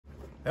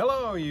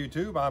Hello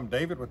YouTube, I'm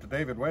David with the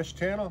David West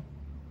channel.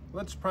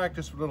 Let's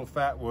practice with a little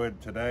Fatwood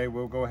today.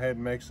 We'll go ahead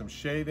and make some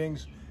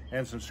shavings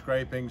and some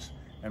scrapings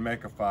and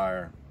make a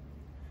fire.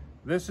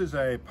 This is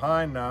a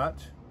pine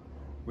knot,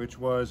 which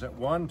was at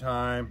one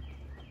time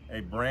a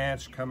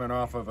branch coming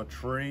off of a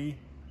tree,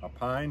 a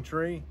pine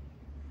tree.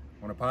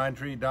 When a pine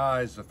tree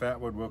dies, the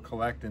Fatwood will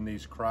collect in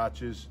these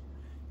crotches,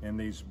 in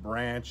these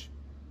branch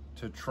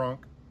to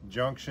trunk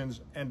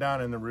junctions and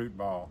down in the root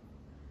ball.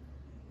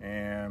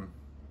 And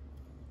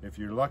if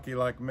you're lucky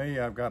like me,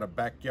 I've got a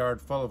backyard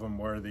full of them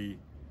where the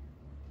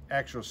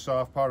actual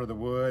soft part of the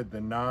wood, the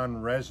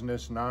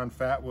non-resinous,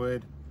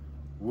 non-Fatwood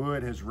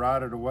wood has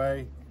rotted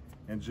away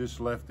and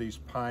just left these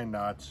pine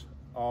knots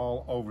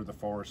all over the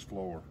forest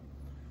floor.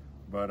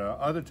 But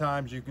other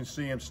times you can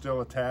see them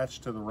still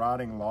attached to the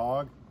rotting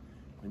log,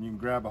 and you can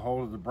grab a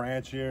hold of the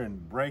branch here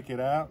and break it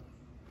out.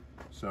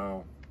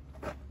 So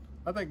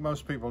I think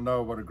most people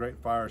know what a great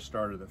fire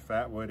starter that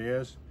Fatwood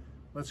is.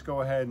 Let's go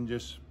ahead and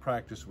just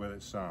practice with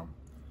it some.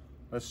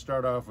 Let's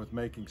start off with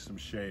making some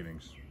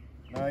shavings.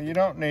 Now, you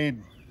don't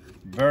need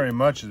very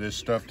much of this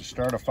stuff to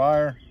start a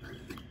fire,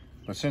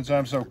 but since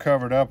I'm so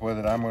covered up with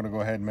it, I'm going to go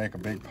ahead and make a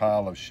big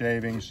pile of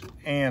shavings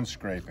and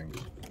scrapings.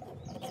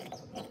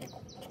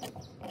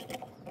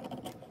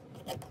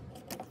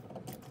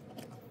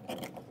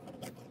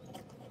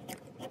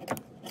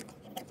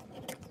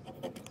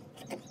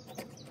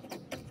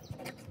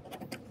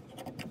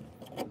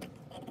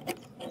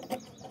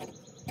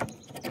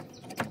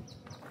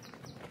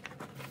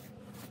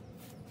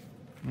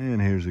 And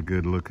here's a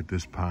good look at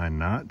this pine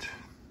knot.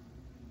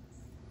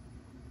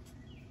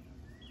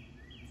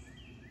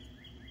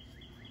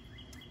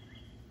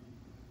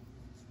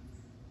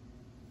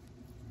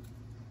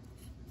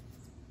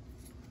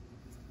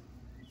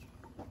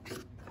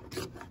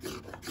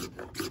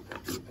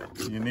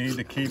 You need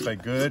to keep a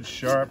good,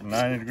 sharp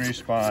 90-degree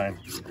spine.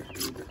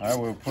 I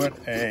will put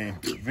a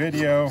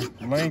video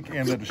link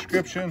in the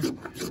description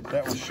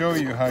that will show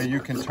you how you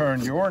can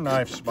turn your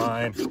knife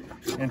spine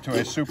into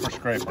a super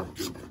scraper.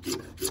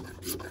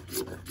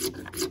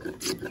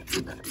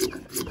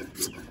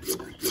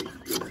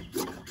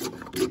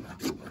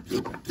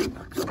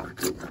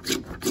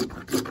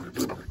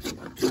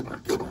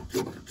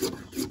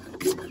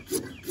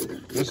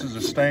 This is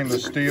a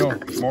stainless steel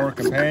Moore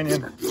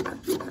companion,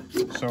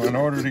 so in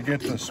order to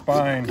get the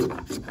spine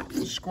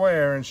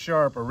square and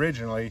sharp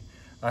originally,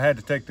 I had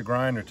to take the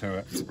grinder to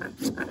it.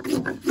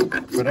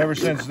 But ever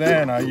since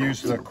then, I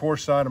used the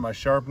coarse side of my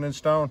sharpening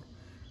stone,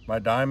 my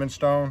diamond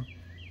stone,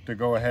 to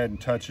go ahead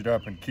and touch it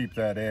up and keep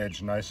that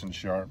edge nice and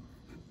sharp.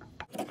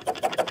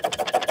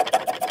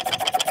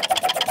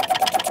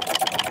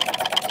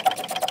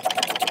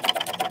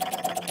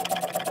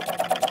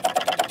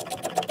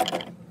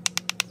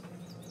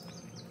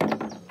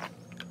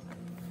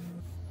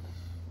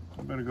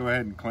 I'm going to go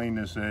ahead and clean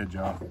this edge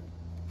off.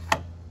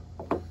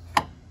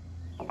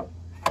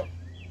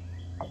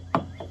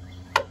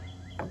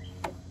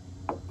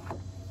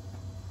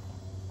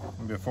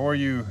 And before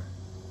you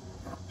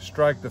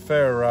strike the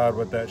ferro rod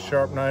with that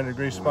sharp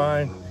 90-degree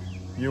spine,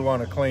 you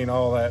want to clean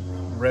all that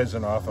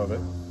resin off of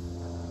it.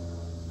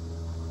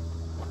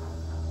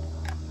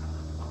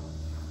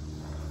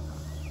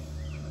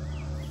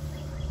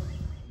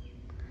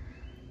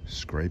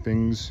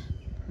 Scrapings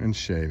and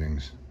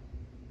shavings.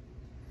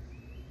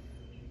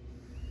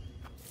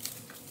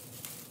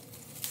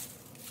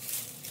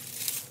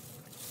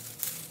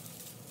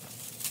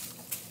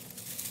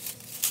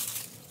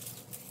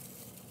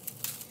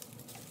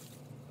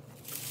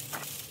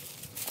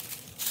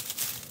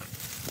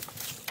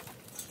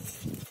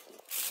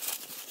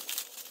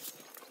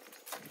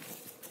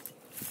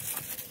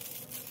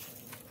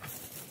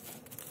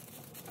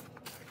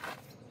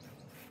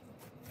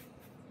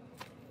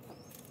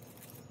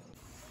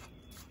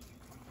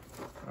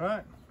 All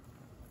right,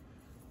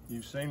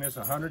 you've seen this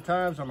 100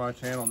 times on my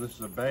channel. This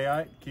is a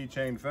Bayite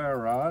keychain ferro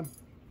rod,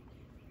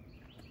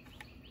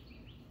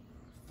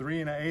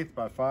 3 1/8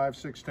 by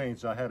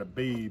 5/16. I had a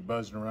bee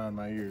buzzing around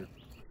my ear.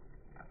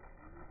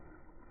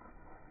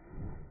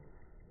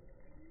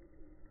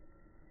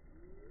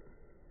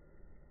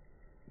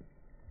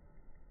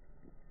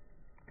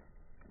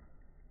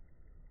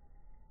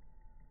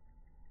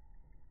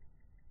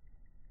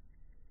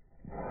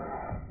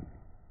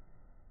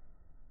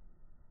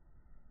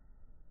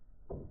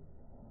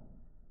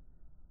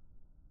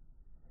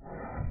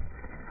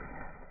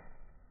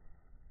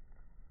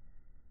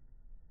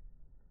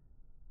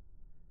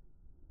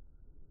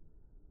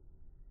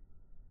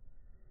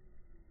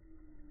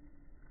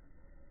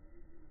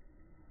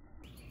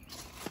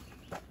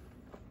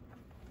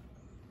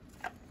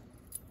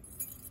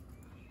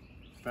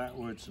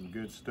 Fatwood, some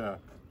good stuff.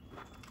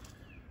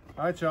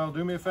 All right, y'all,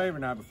 do me a favor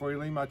now. Before you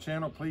leave my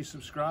channel, please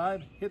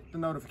subscribe, hit the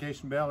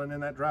notification bell, and in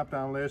that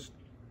drop-down list,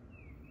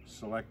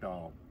 select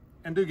all.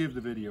 And do give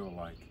the video a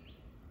like.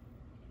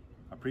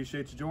 I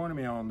appreciate you joining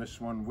me on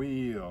this one.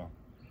 We'll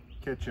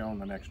catch you on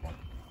the next one.